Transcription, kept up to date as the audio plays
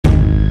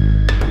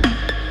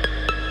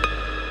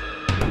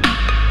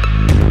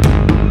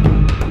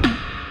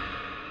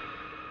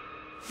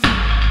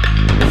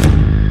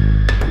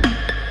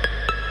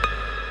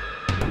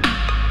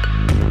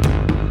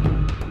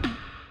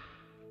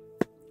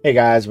Hey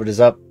guys, what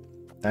is up?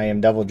 I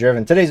am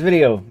DevilDriven. Today's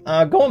video,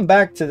 going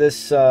back to this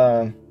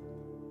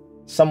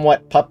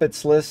somewhat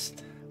puppets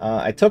list.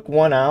 I took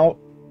one out,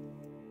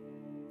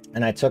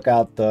 and I took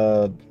out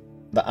the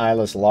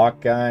eyeless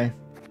lock guy,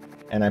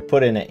 and I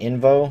put in an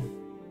invo.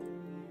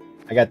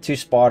 I got 2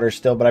 spotters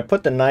still, but I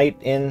put the knight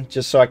in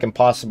just so I can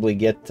possibly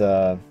get,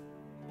 you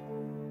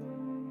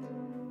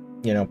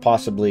know,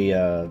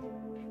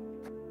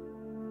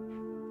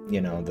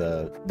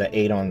 the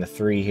 8 on the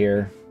 3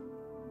 here,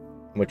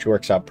 which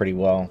works out pretty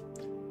well.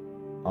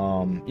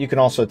 You can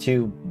also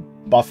too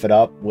buff it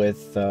up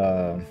with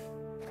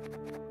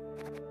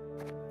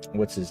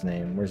what's his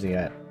name? Where's he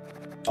at?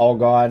 All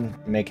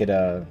God. Make it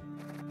a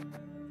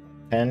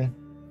 10.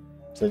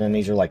 So then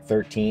these are like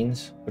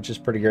 13s, which is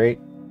pretty great.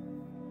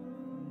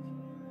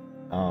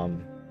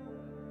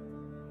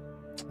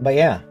 But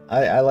yeah,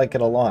 I like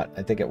it a lot.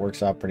 I think it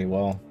works out pretty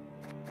well.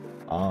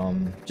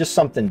 Just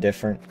something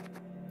different.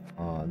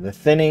 The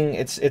thinning,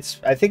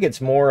 I think it's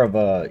more of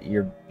a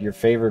your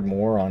favored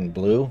more on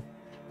blue,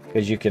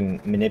 because you can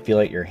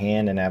manipulate your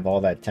hand and have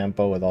all that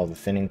tempo with all the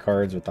thinning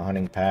cards with the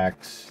hunting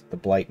packs, the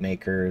blight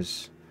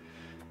makers.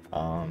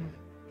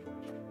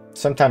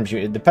 Sometimes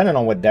depending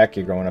on what deck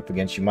you're going up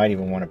against, you might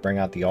even want to bring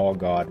out the All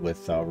God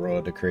with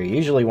Royal Decree. You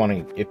usually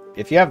want to,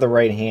 if you have the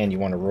right hand, you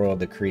want to Royal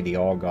Decree the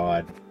All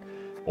God,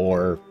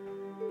 or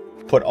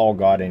put All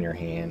God in your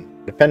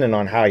hand, depending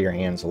on how your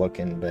hand's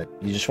looking. But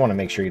you just want to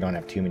make sure you don't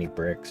have too many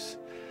bricks.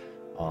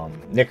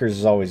 Knickers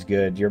is always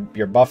good. Your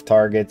buff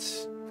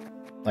targets,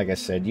 like I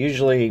said,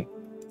 usually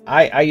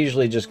I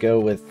usually just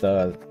go with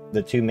the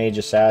 2 mage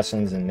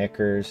assassins and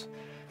Knickers.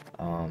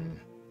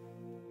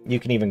 You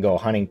can even go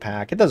hunting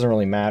pack. It doesn't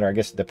really matter. I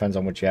guess it depends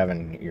on what you have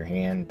in your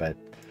hand. But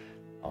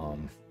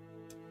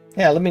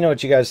yeah, let me know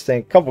what you guys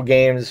think. Couple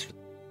games.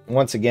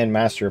 Once again,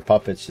 Master of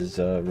Puppets is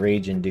a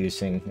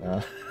rage-inducing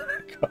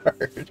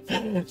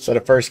card. So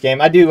the first game,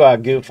 I do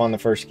goof on the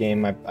first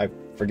game. I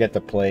forget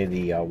to play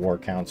the War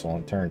Council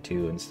on turn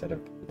 2 instead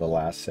of the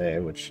last say,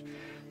 which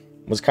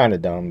was kind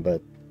of dumb, but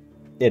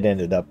it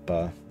ended up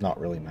not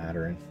really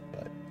mattering.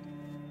 But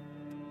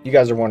you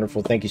guys are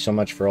wonderful. Thank you so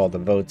much for all the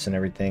votes and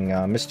everything.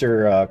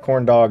 Mr.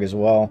 Corndog as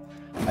well.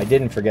 I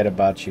didn't forget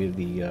about you.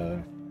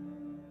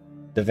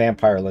 The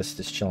vampire list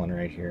is chilling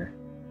right here.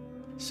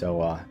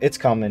 So it's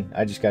coming.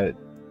 I just got it.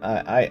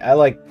 I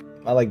like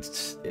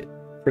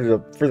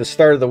for the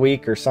start of the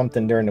week or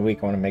something during the week,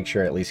 I want to make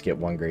sure I at least get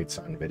one Great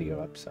Sun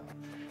video up. So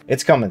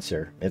it's coming,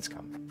 sir. It's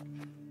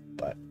coming.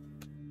 But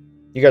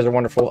you guys are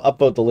wonderful.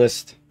 Upvote the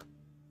list.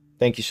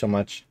 Thank you so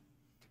much.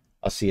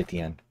 I'll see you at the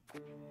end.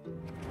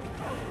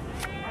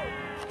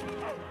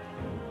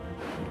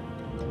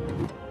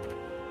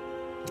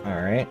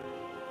 Alright.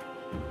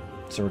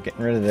 So we're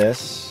getting rid of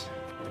this.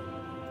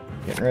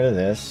 Getting rid of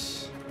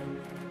this.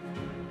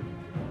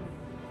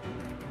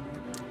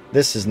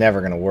 This is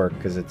never going to work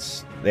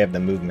because they have the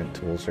movement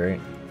tools,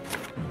 right?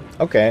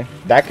 Okay.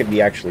 That could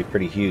be actually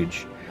pretty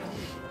huge.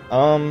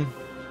 I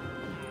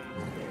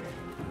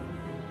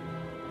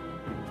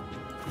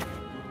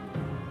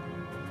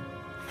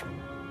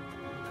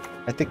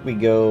think we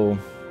go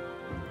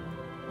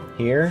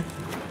here.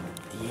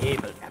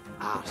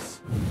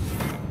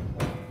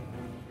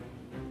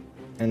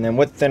 And then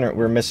what thinner?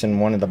 We're missing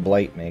one of the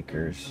blight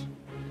makers.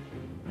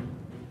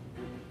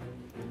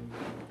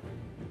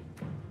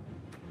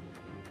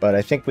 But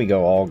I think we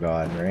go All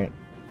God, right?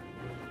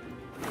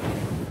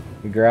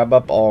 We grab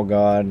up All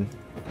God.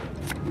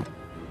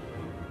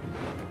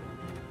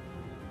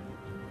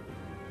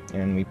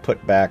 And we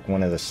put back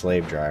one of the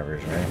slave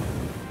drivers, right?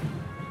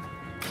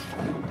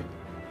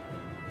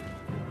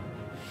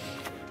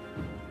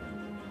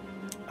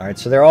 Alright,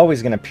 so they're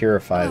always going to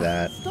purify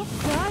that. Stop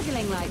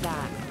gargling like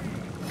that.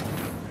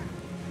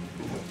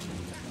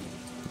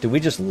 Do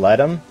we just let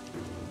them?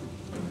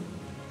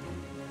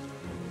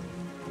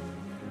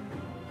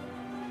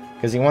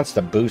 Because he wants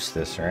to boost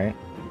this, right?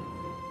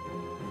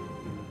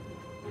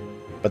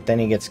 But then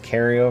he gets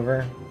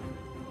carryover.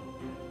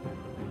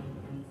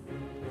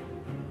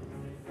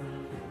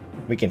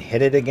 We can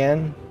hit it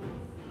again.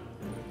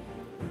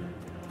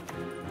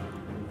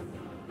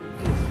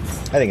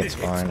 I think it's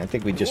fine. I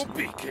think we just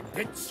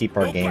keep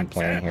our game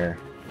plan here.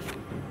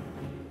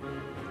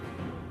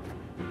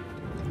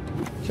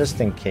 Just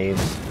in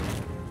case.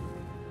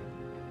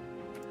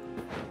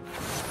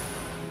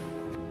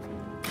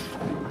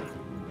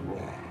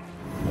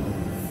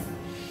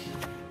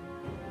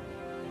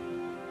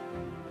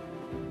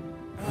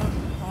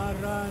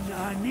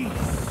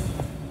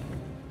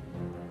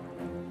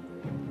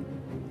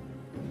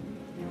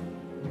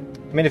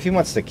 I mean, if he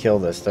wants to kill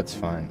this, that's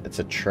fine. It's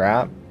a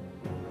trap.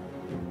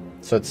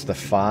 So it's the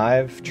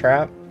 5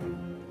 trap.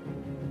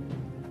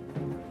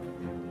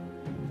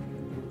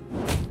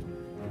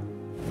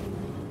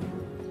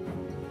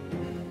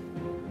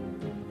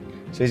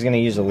 So he's going to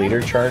use a leader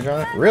charge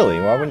on it? Really?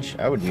 Why wouldn't you?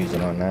 I would use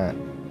it on that.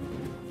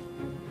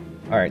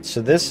 Alright, so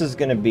this is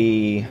going to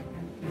be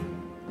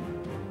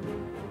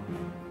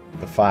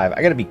the 5.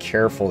 I got to be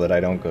careful that I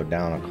don't go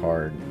down a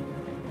card.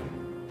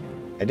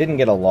 I didn't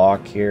get a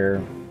lock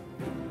here.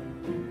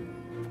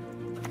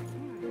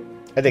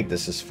 I think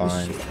this is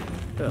fine.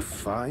 A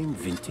fine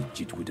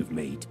vintage it would have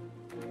made.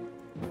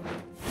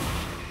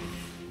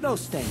 No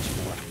stench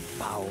more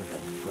foul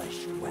than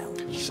fresh well.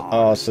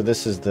 Oh, so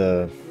this is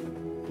the...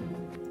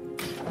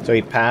 So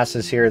he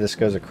passes here, this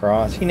goes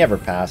across. He never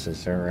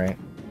passes there, right?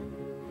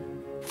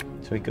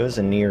 So he goes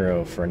to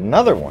Nero for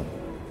another one.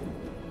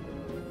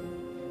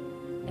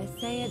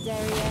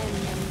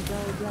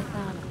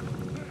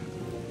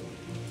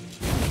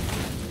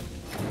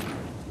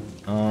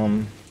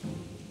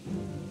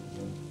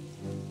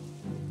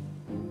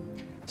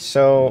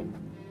 So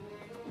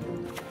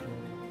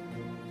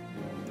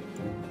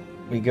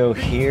we go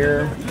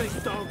here,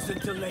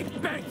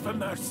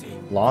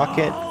 lock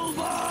it.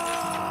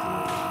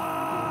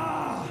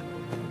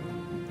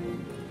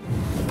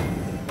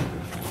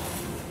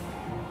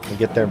 We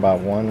get there by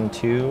 1,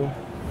 2.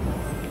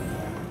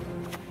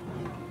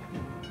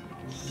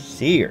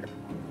 Seer.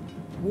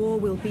 War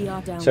will be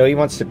our downfall. So he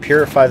wants to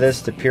purify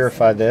this to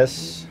purify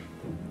this.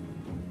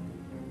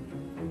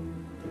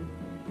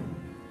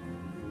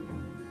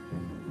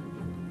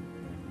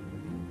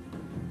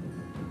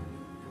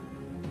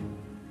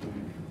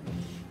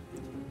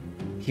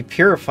 He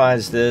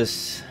purifies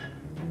this.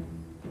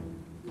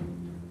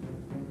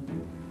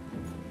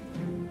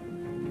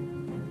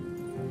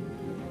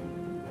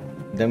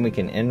 Then we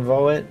can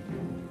invo it.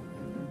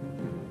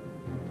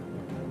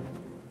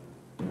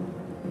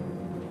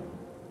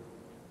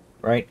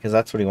 Right? Because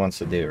that's what he wants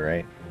to do,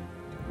 right?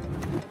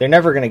 They're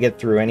never going to get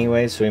through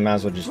anyway, so we might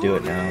as well just do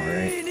it now,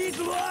 right?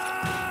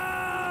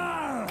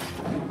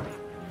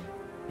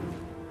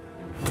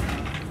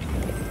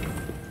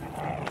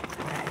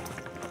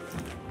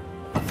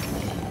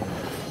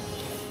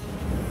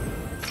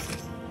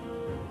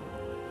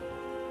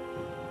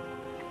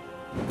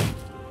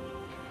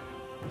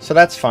 So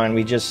that's fine,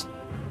 we just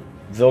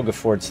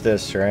Vilgefort's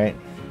this, right?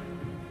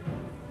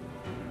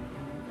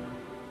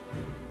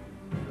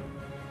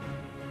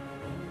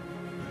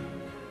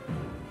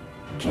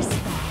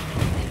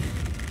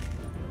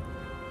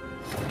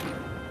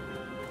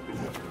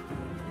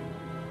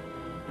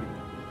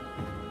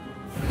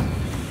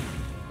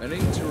 An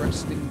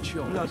interesting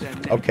choice.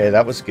 Okay,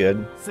 that was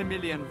good.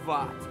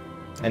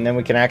 And then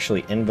we can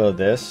actually invo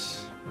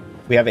this.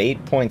 We have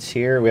 8 points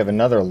here, we have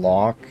another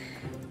lock.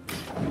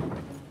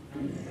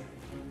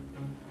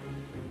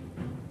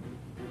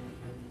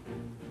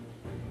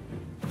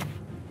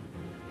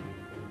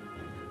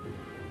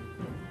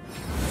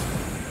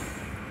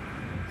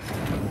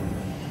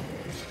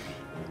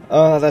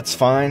 That's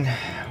fine.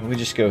 We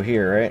just go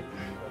here, right?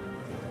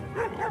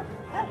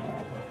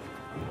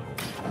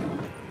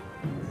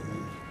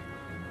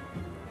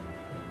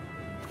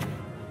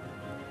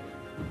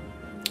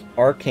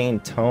 Arcane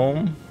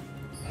Tome.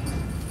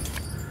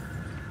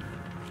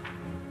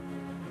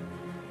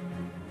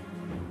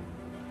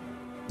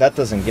 That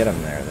doesn't get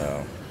him there,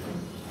 though.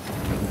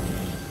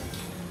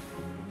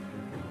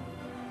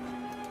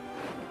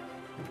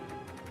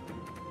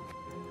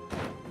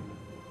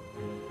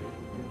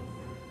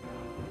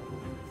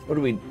 What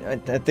do we...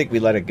 I think we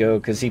let it go,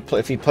 because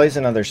if he plays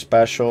another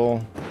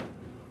special...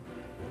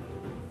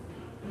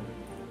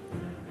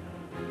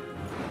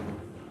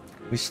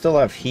 We still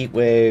have Heat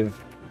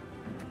Wave.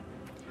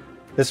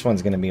 This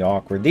one's going to be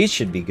awkward. These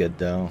should be good,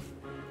 though.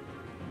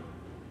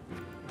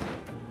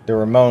 The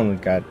Ramon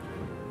got...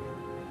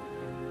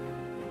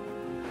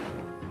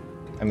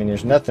 I mean,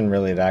 there's nothing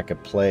really that I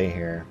could play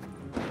here.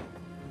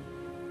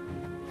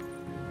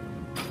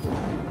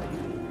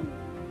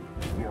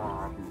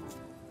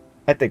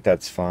 I think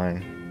that's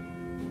fine.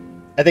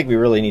 I think we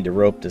really need to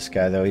rope this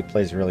guy, though. He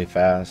plays really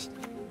fast.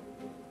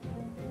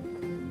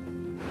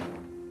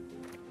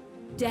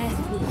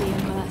 Death will be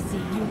a mercy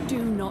you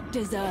do not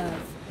deserve.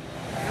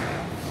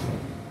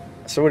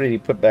 So what did he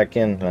put back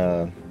in?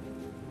 The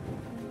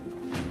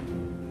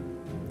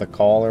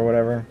call or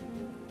whatever?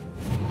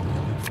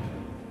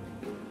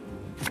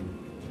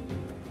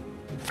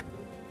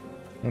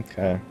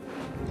 Okay.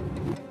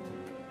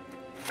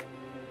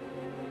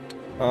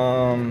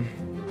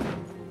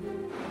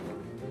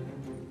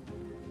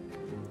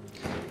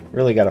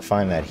 Really got to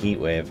find that Heat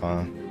Wave,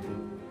 huh?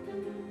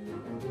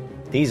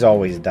 These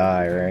always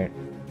die, right?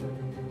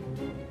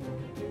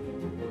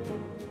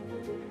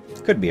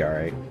 Could be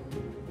alright.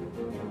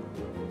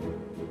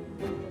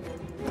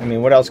 I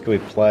mean, what else could we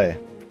play?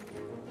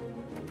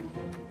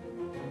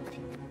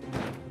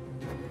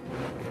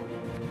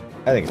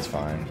 I think it's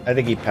fine. I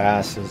think he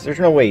passes. There's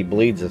no way he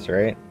bleeds us,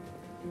 right?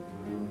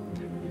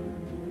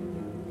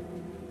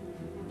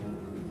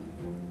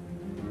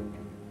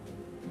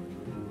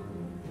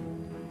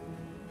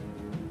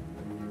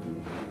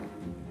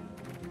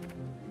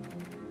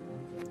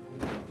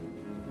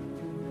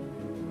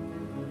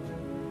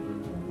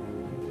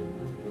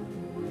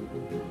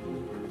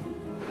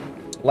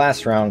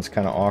 Last round's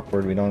kind of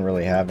awkward. We don't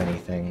really have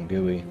anything,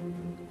 do we?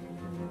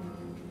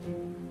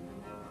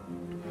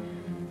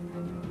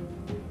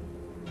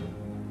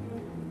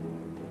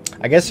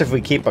 I guess if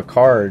we keep a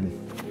card,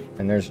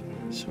 and there's...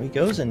 So he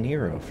goes in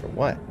Nero for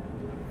what?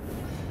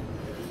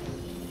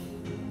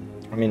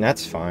 I mean,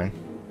 that's fine.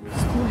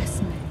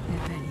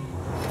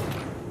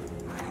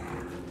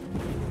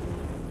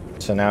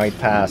 So now he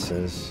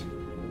passes.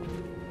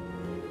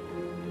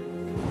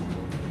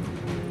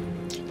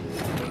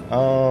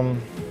 I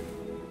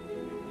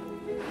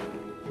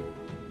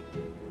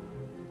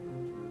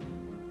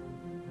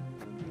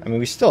mean,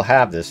 we still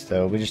have this,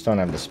 though. We just don't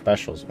have the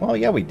specials. Well,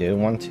 yeah, we do.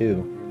 1,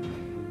 2.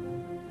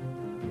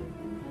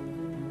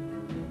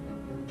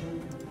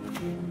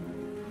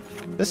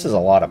 This is a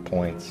lot of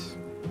points.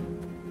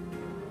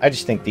 I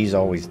just think these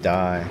always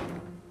die.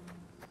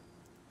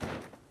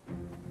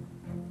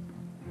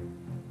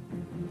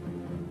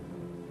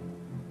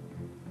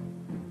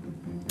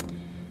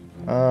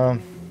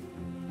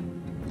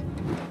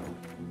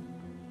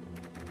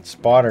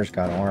 Spotter's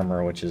got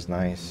armor, which is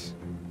nice.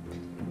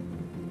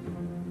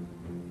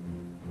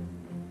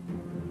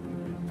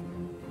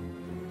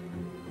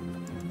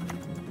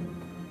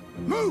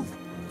 Move!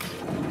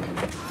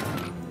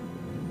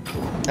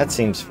 That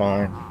seems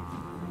fine.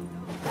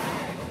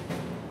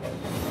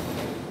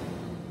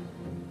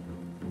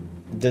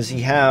 Does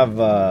he have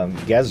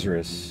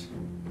Gezrus?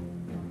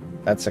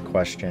 That's a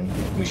question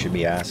we should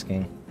be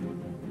asking.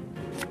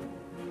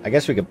 I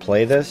guess we could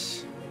play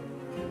this.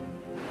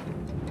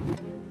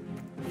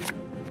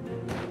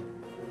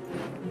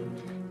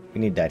 We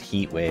need that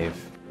heat wave.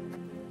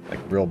 Like,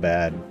 real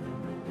bad.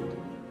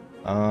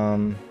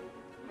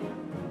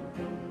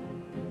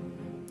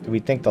 Do we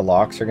think the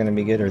locks are going to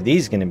be good? Or are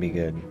these going to be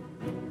good?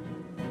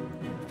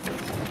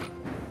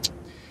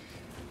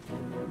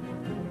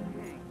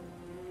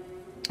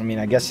 I mean,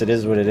 I guess it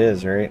is what it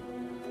is, right?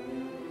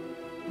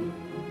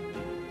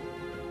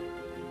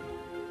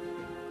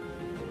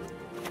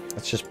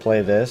 Let's just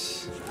play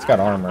this. It's got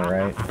armor,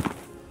 right?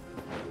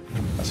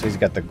 Oh, so he's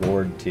got the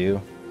gourd,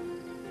 too.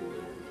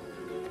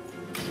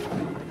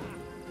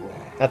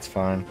 That's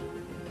fine.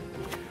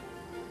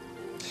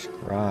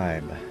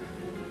 Scribe.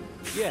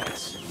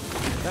 Yes,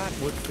 that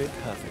would fit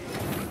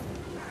perfectly.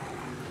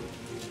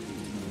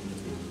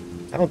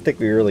 I don't think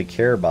we really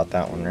care about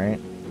that one, right?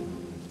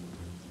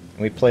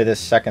 We play this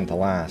second to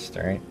last,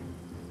 right?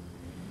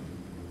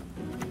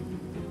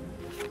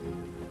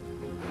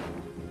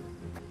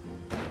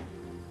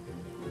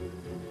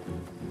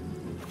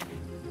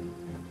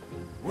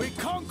 We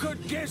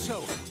conquered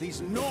Gesso.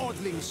 These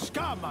Nordling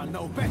scum are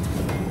no better.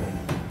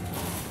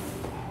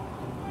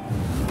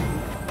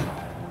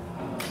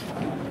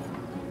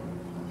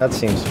 That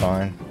seems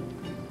fine.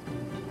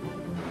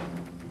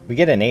 We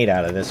get an 8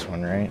 out of this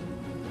one, right?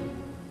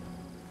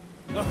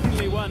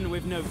 Only one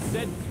with no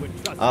sense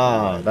would trust.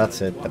 Ah,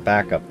 that's it. The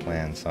backup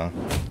plans, huh?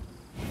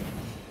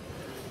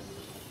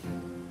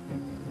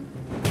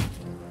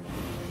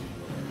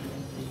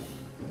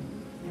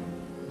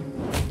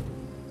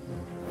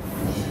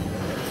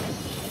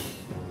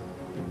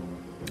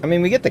 I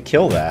mean, we get to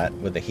kill that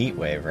with the heat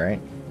wave,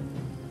 right?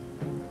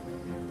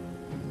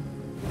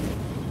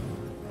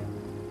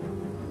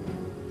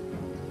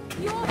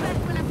 Your best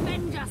will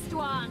avenge us,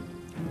 Dwan.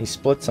 He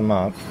splits them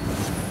up.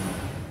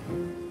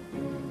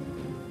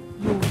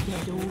 You're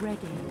dead already.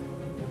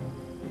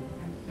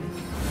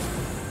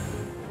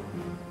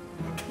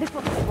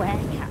 Little square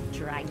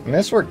capturing. I mean,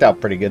 this worked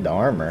out pretty good, the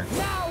armor.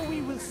 Now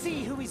we will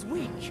see who is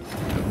weak.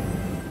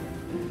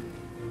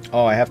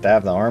 Oh, I have to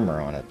have the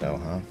armor on it, though,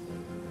 huh?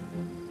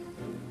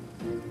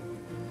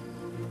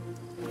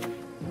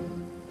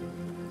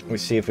 We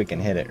see if we can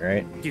hit it,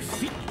 right?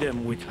 Defeat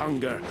them with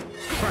hunger,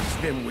 crush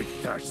them with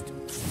thirst.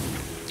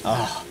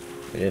 Oh,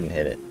 we didn't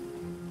hit it.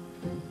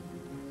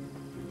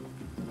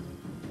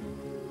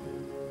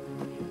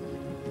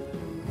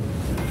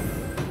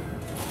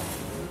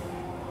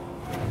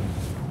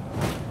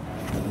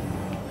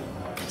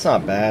 It's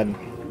not bad.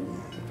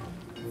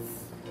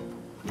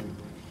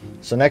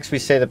 So next we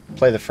say to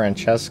play the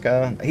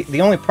Francesca. The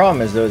only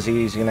problem is, though, is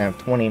he's going to have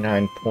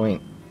 29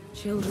 point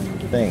Children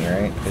thing,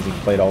 right? Because he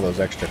played all those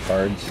extra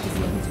cards.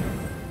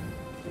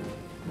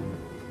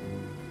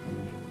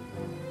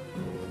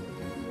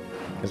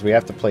 Because we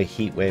have to play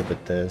Heat Wave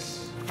with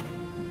this.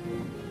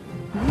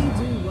 We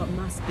do what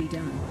must be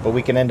done. But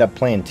we can end up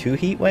playing 2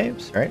 Heat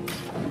Waves, right?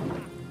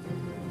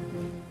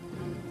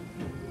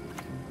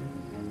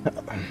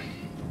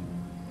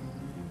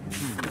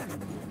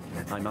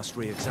 I must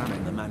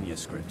re-examine the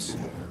manuscripts.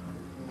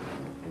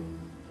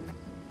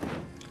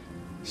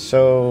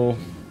 So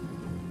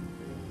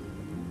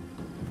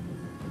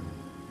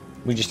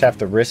we just have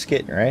to risk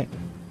it, right?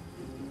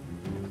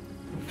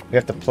 We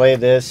have to play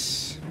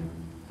this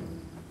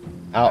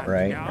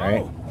outright,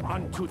 right?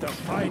 On to the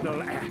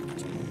final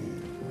act.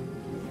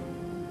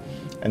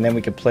 And then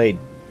we could play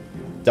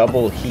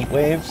double Heat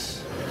Waves.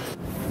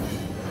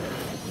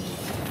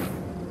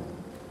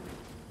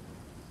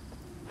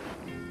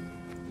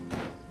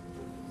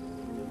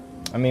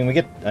 I mean, we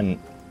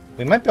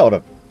might be able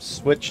to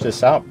switch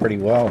this out pretty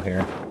well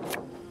here.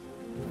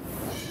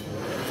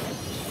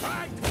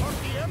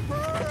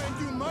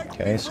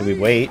 Okay, so we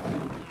wait.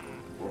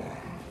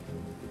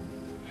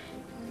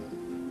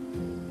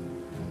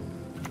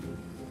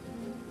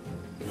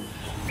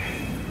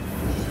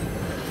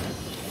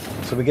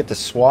 So we get to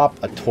swap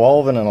a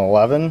 12 and an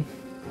 11.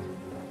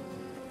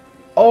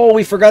 Oh,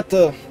 we forgot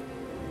to...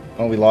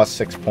 Oh, we lost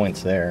 6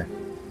 points there.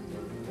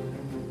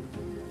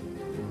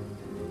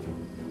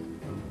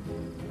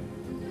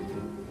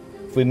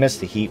 If we miss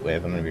the heat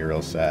wave, I'm gonna be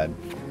real sad.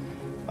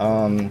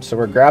 So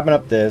we're grabbing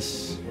up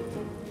this.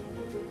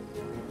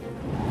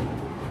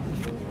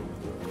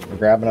 We're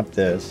grabbing up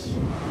this.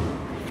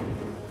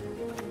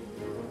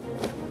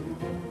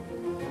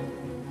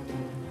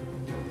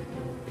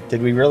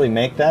 Did we really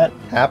make that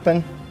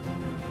happen?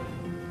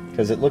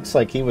 Because it looks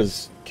like he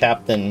was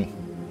Captain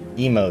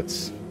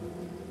Emotes.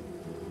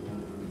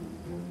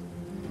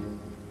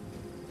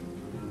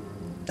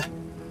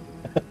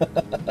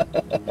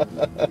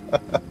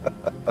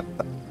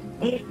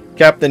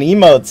 Captain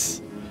Emotes.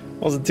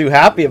 Wasn't too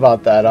happy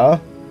about that, huh?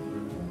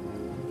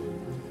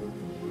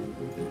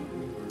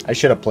 I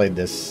should have played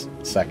this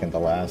second to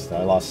last.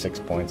 I lost 6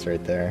 points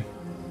right there.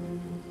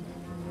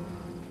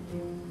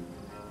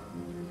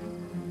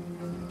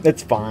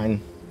 It's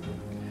fine.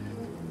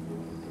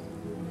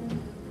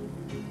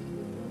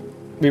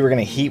 We were going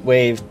to heat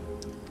wave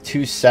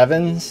 2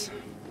 7s.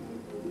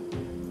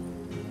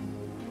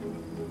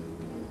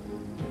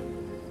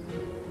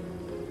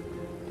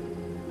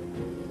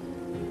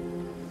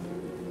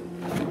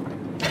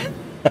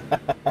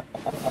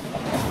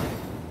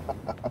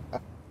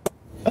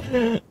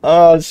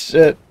 Oh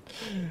shit.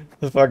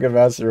 The fucking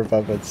Master of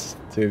Puppets.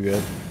 Too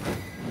good.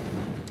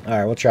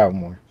 Alright, we'll try one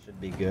more. Should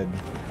be good.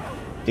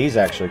 These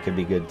actually could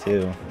be good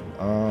too.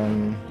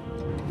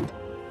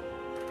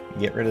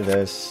 Get rid of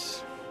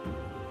this.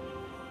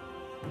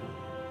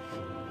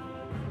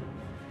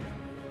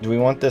 Do we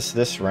want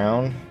this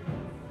round?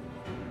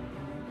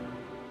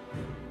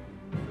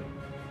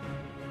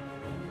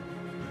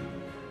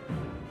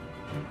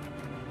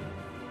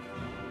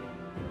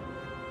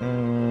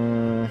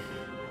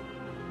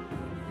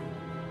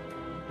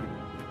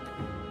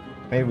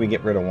 Maybe we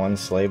get rid of one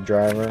slave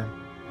driver.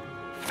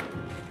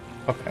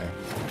 Okay.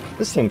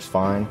 This seems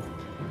fine.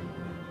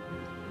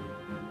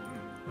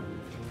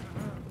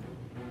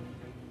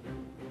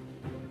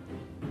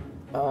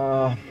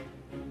 I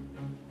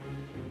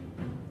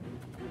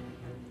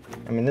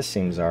mean, this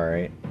seems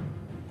alright.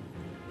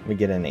 We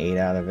get an 8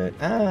 out of it.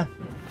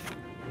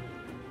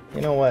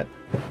 You know what?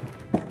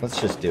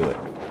 Let's just do it.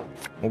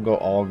 We'll go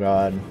all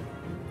god.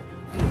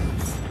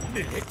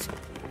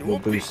 We'll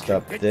boost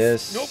up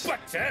this.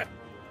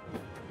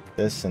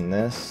 This and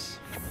this.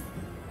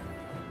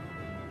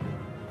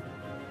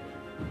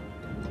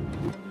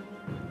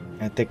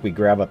 I think we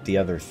grab up the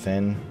other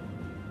thin.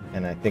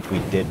 And I think we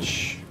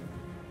ditch.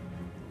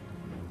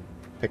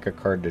 Pick a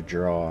card to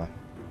draw.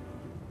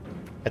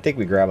 I think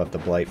we grab up the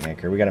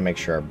Blightmaker. We gotta make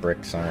sure our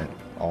bricks aren't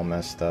all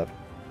messed up.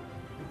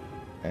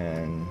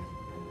 And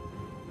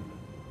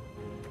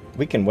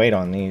we can wait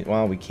on these.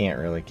 Well, we can't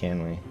really,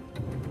 can we?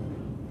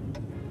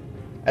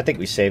 I think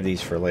we save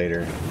these for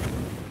later.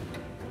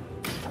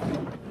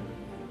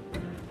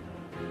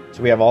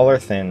 So we have all our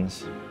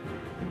thins.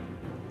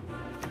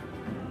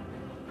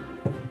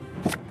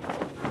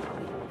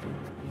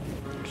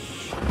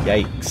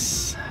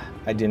 Yikes.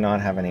 I do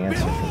not have an answer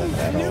for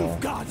that at all.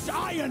 Nilfgaard's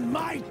iron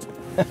might.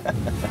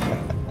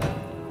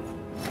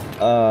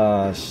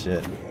 Oh,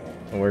 shit.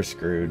 We're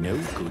screwed. No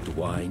good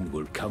wine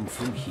will come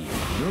from here,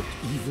 not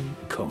even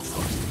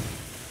comfort.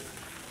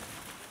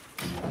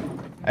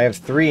 I have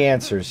 3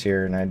 answers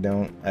here, and I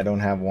don't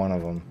have one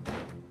of them.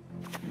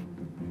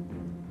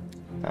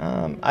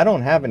 I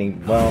don't have any.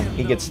 Well,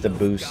 he gets to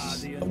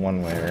boost the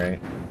one way,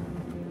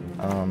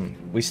 right?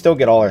 We still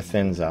get all our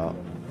thins out,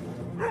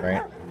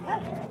 right?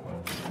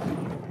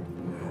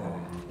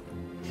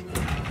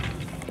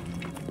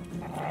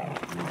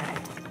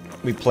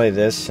 We play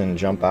this and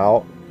jump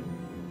out.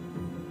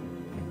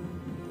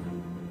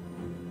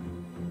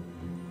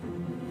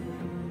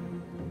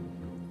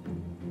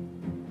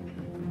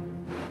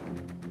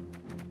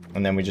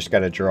 And then we just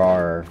gotta draw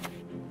our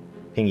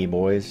pingy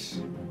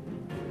boys.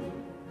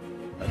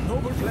 A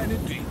noble plan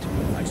indeed,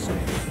 I say.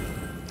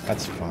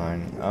 That's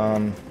fine.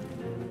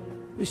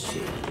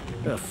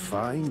 A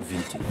fine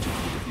vintage you could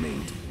have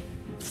made.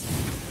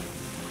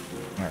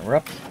 Alright, we're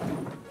up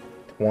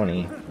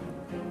 20.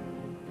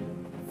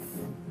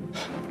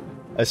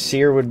 A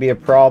seer would be a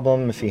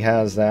problem if he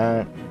has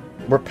that.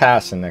 We're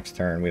passing next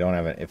turn. We don't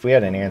have it. If we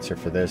had an answer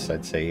for this,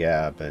 I'd say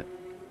yeah, but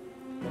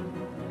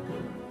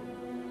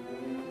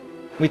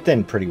we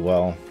thinned pretty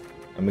well,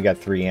 and we got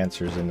 3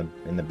 answers in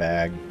the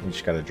bag. We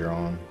just got to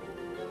draw them.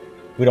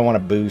 We don't want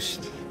to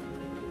boost.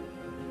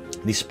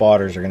 These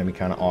spotters are going to be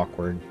kind of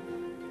awkward.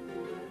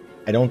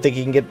 I don't think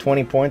he can get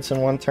 20 points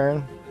in one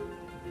turn.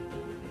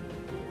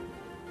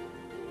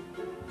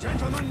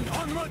 Gentlemen,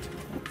 onward!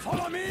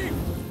 Follow me!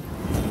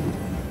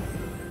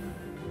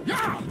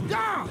 Yeah!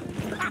 Yeah!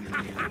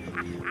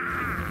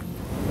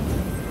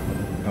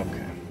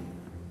 Okay.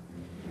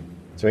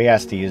 So he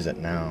has to use it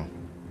now.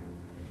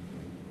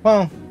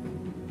 Well,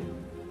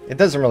 it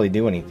doesn't really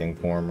do anything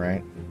for him,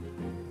 right?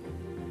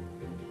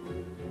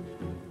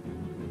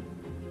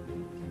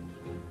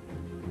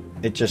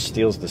 It just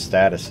steals the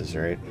statuses,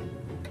 right?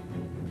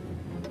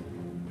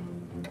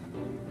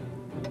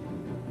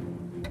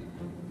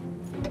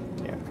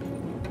 Yeah.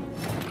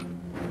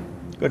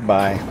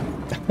 Goodbye.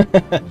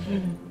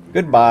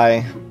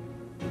 Goodbye.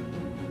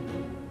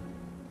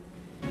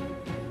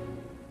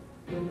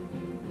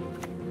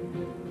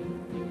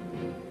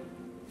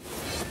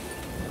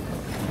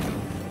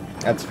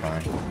 That's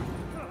fine.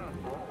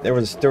 There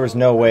was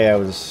no way I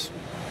was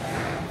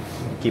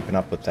keeping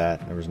up with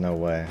that. There was no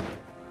way.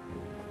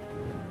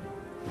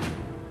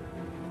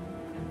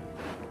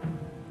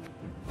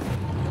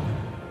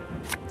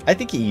 I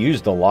think he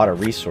used a lot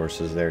of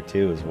resources there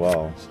too as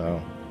well,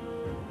 so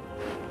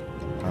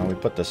we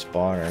put the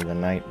spotter, the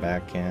knight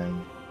back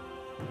in.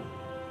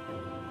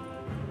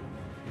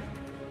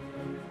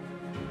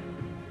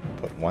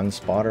 Put one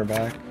spotter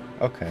back.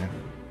 Okay.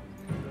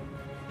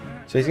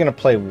 So he's gonna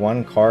play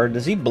one card.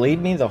 Does he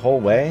bleed me the whole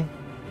way?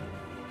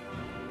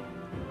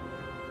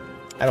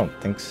 I don't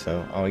think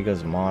so. Oh, he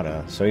goes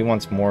Mata. So he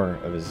wants more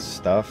of his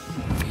stuff.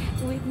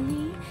 With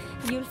me,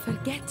 you'll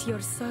forget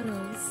your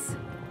sorrows.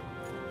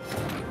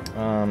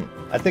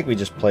 I think we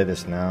just play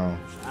this now.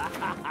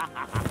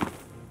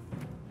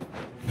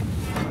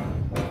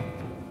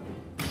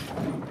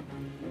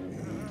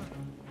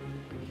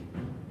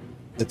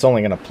 It's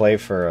only gonna play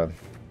for a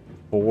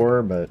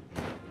 4, but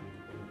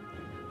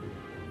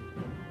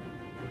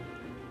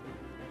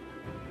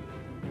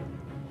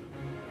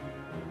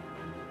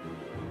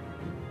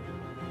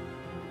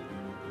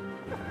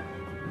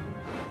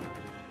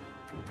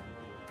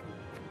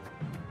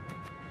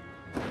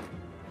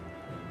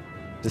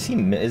does he?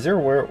 Is there a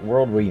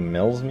world where he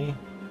mills me?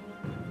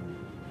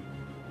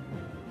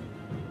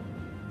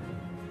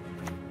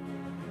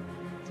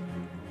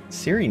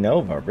 Siri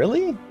Nova,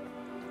 really?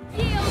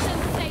 Yield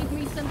and save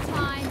me some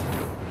time.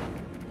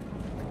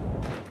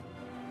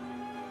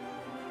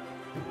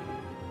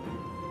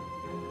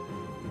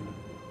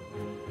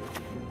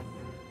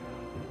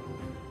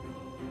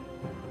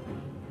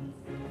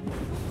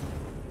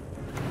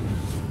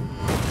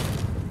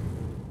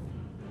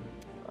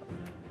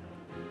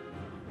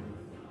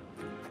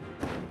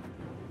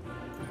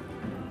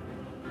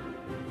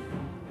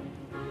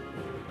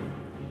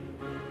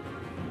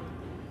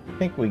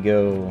 I think we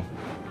go.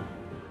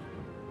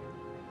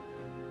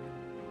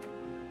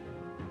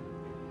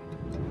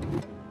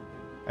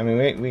 I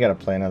mean, we gotta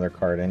play another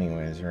card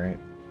anyways, right?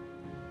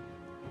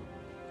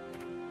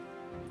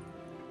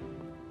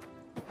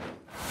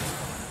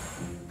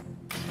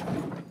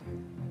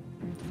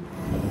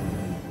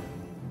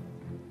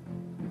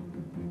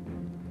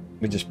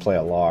 We just play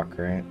a lock,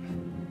 right?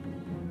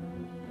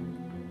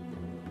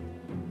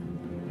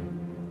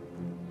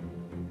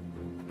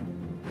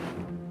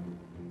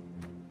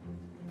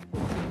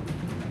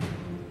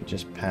 It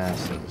just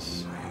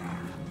passes.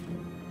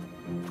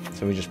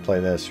 So we just play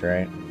this,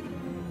 right?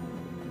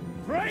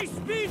 Praise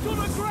be to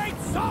the great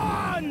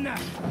sun!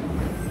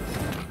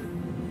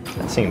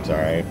 That seems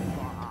alright.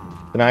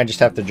 Then I just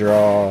have to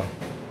draw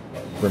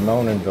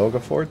Ramon and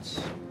Vilgefortz,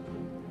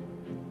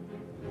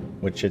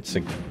 which it's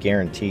a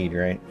guaranteed,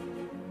 right?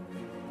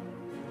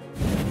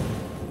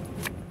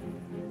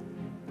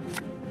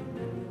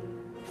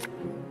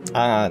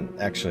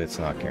 Actually it's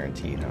not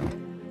guaranteed, huh?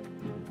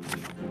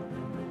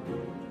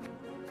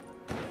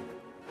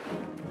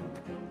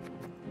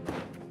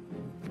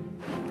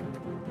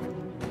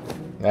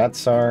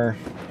 That's our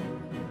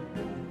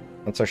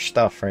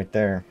stuff right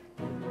there.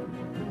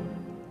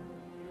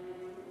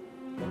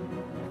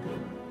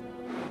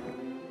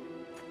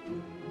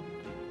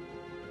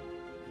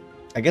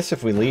 I guess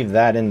if we leave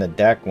that in the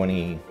deck when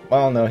he...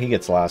 Well, no, he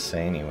gets last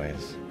say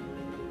anyways.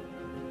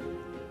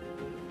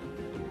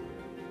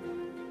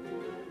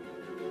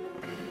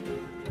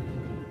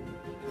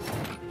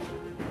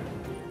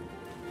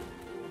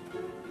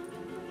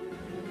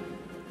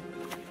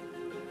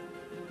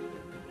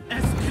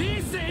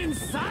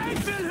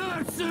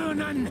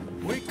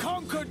 We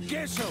conquered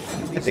Gesso.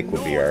 I think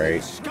we'll be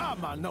alright.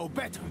 Scammer no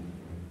better.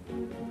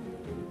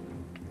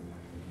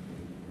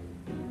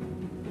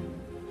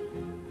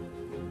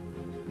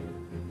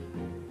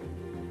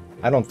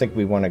 I don't think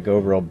we want to go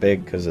real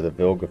big because of the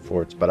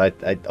Vilgefortz,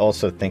 but I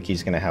also think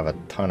he's going to have a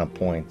ton of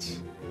points.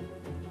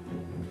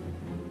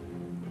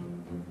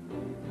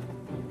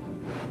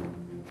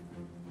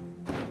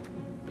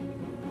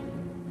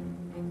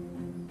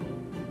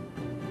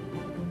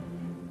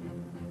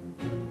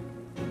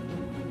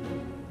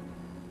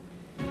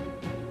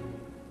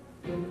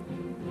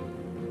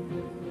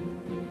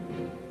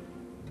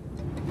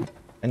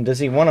 And does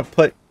he want to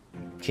put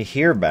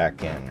Kahir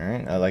back in,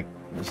 right? I like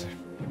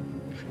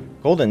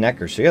Golden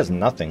Necker, so he has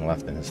nothing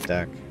left in his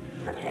deck.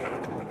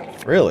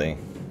 Really?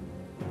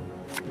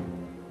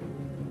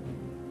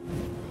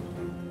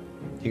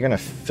 You're gonna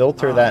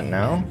filter that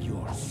now?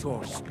 Your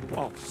source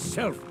of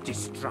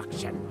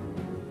self-destruction.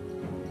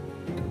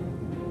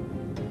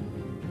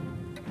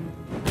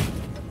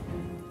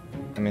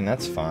 I mean,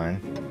 that's fine.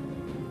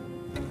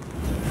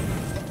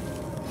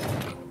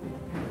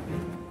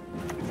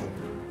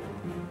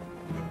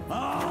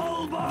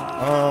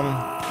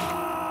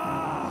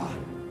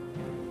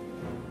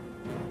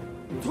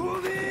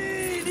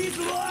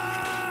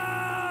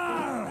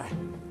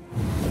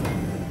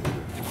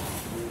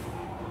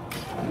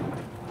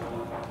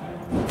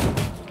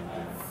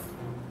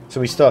 So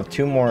we still have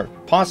 2 more,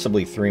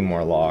 possibly 3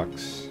 more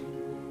locks.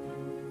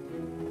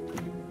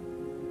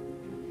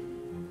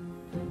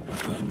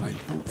 My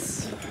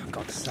boots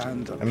got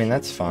sand on. I mean,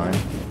 that's fine.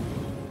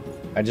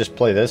 I just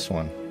play this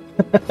one.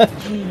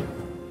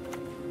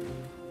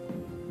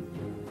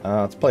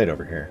 Let's play it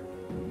over here.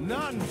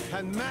 None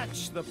can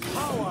match the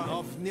power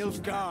of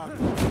Nilfgaard.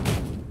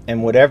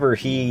 And whatever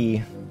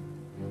he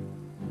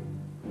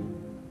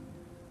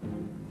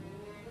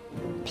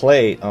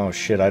play... Oh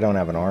shit, I don't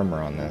have an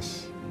armor on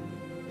this.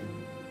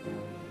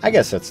 I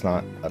guess that's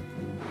not a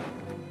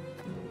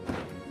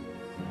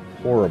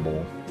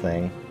horrible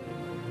thing.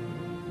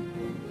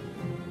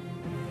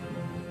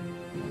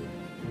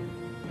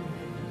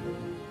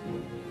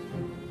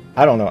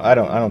 I don't know. I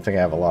don't think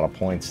I have a lot of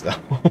points though.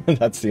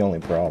 That's the only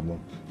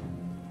problem.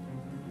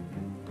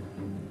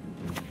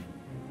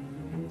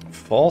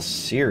 False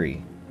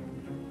Siri.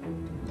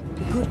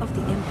 The good of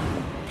the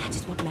Empire, that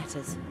is what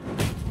matters.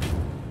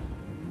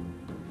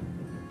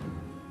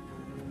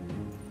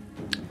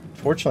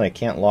 Fortunately, I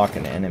can't lock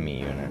an enemy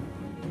unit.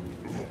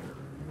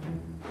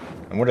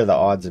 And what are the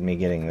odds of me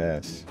getting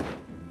this?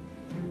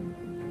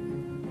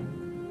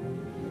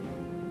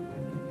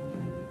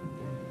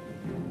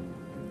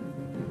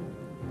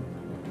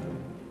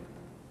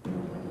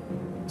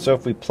 So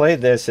if we play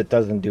this, it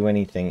doesn't do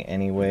anything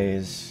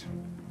anyways.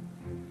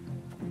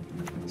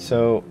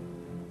 So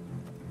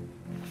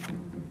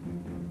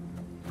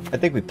I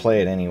think we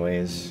play it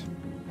anyways.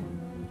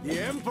 The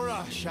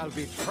Emperor shall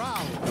be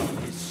proud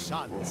of his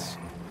sons.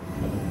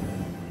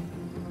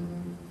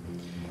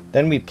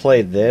 Then we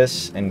play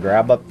this and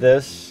grab up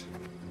this.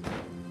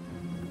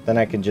 Then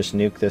I can just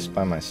nuke this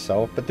by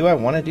myself. But do I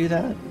want to do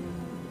that?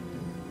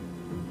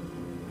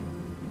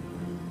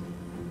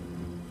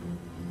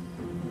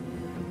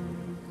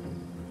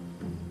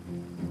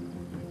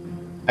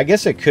 I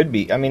guess it could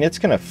be. I mean, it's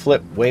going to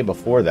flip way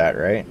before that,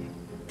 right?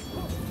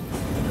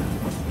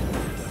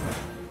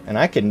 And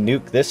I can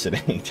nuke this at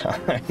any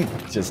time,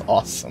 which is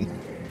awesome.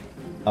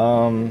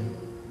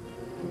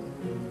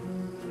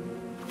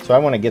 So I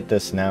want to get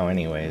this now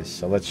anyways,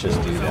 so let's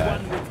just do that.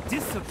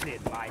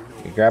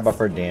 We grab up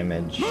our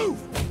damage.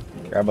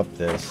 Grab up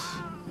this.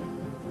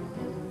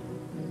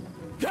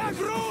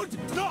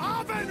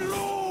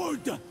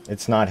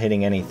 It's not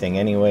hitting anything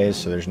anyways,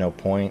 so there's no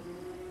point.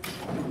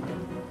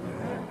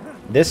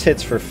 This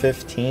hits for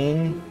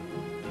 15.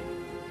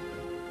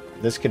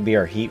 This could be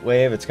our heat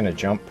wave. It's going to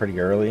jump pretty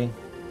early.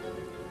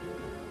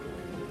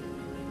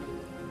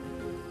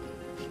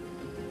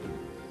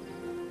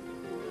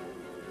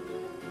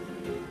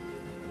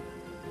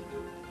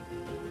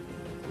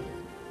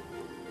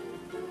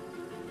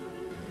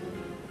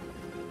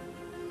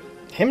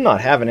 Him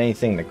not having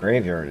anything in the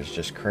graveyard is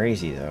just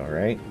crazy though,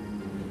 right?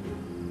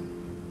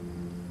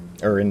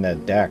 Or in the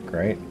deck,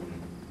 right?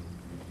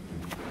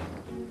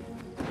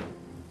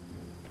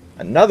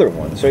 Another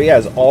one. So he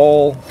has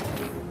all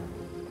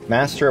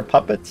Master of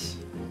Puppets.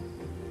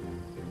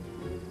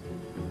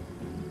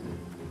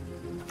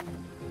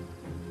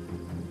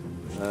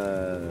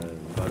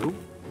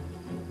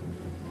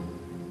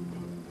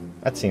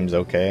 That seems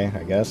okay,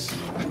 I guess.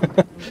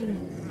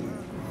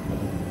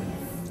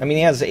 I mean,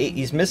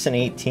 he's missing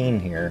 18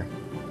 here.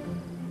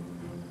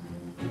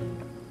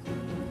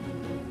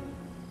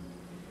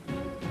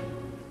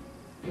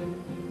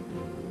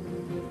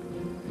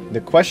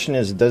 The question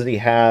is, does he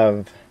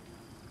have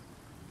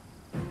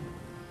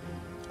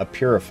a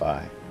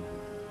Purify?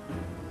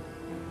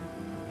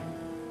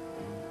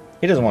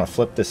 He doesn't want to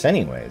flip this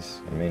anyways.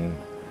 I mean,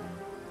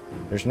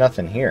 there's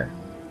nothing here.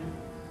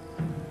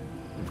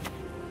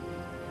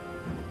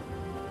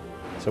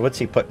 So what's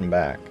he putting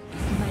back?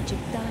 Magic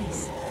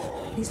dies.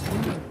 This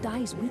window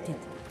dies with it.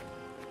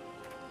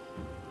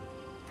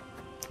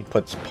 He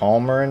puts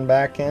Palmerin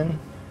back in.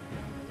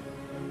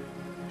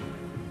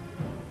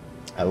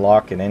 I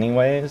lock it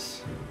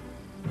anyways.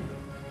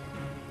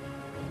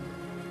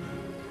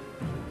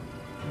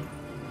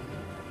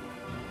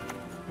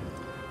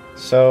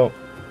 So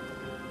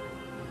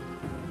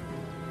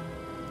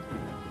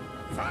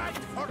Fight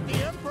for the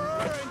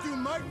Emperor and you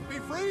might be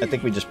free. I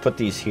think we just put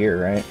these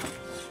here, right?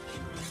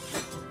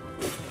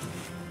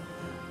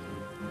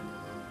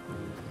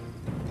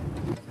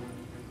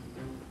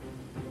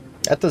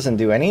 That doesn't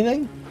do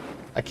anything?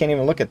 I can't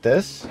even look at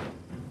this.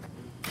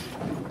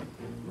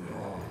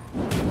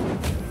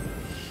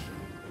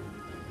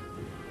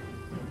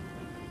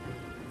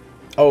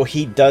 Oh,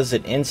 he does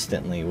it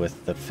instantly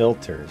with the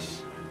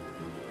filters.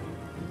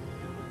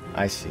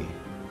 I see.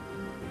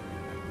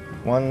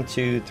 1,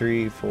 2,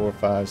 3, 4,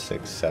 5,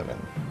 6,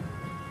 7.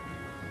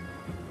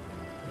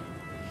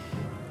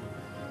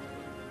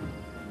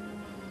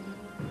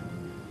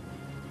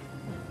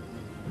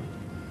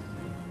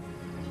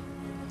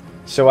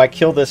 So I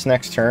kill this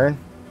next turn.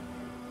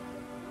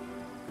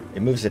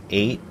 It moves at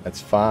 8.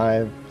 That's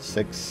 5,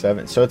 6,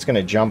 7. So it's going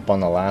to jump on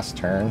the last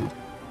turn.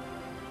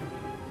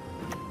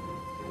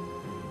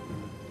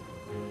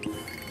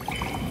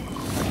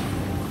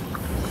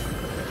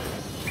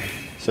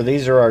 So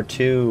these are our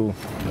two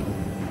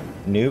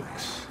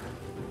nukes.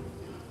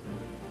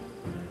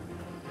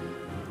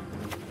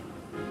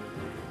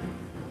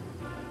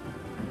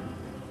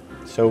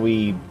 So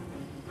we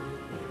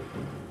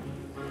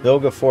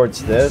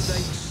Vilgefort's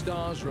this.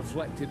 Stars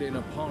reflected in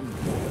a pond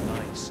in the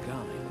night sky.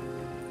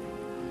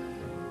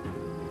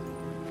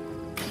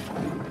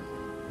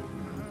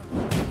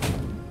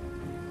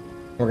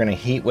 We're going to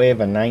heat wave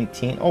a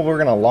 19. Oh, we're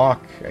going to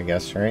lock, I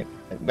guess, right?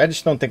 I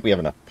just don't think we have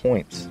enough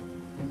points.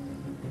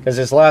 Because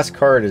his last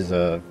card is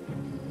a...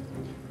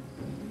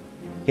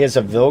 He has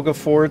a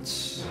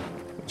Vilgefortz,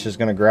 which is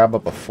going to grab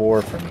up a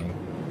 4 for me.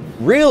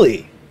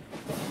 Really?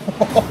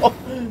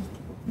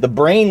 The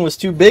brain was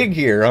too big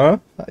here, huh?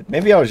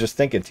 Maybe I was just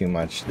thinking too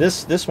much.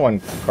 This one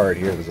card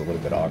here was a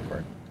little bit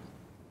awkward.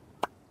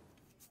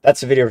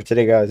 That's the video for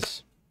today,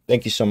 guys.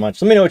 Thank you so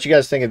much. Let me know what you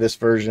guys think of this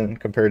version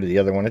compared to the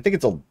other one. I think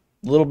it's a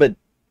little bit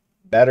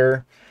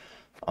better.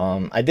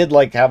 I did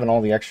like having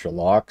all the extra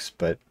locks,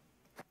 but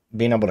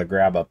being able to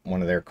grab up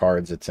one of their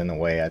cards that's in the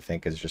way, I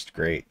think, is just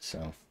great.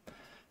 So,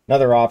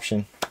 another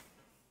option.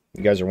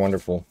 You guys are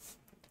wonderful.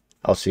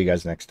 I'll see you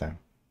guys next time.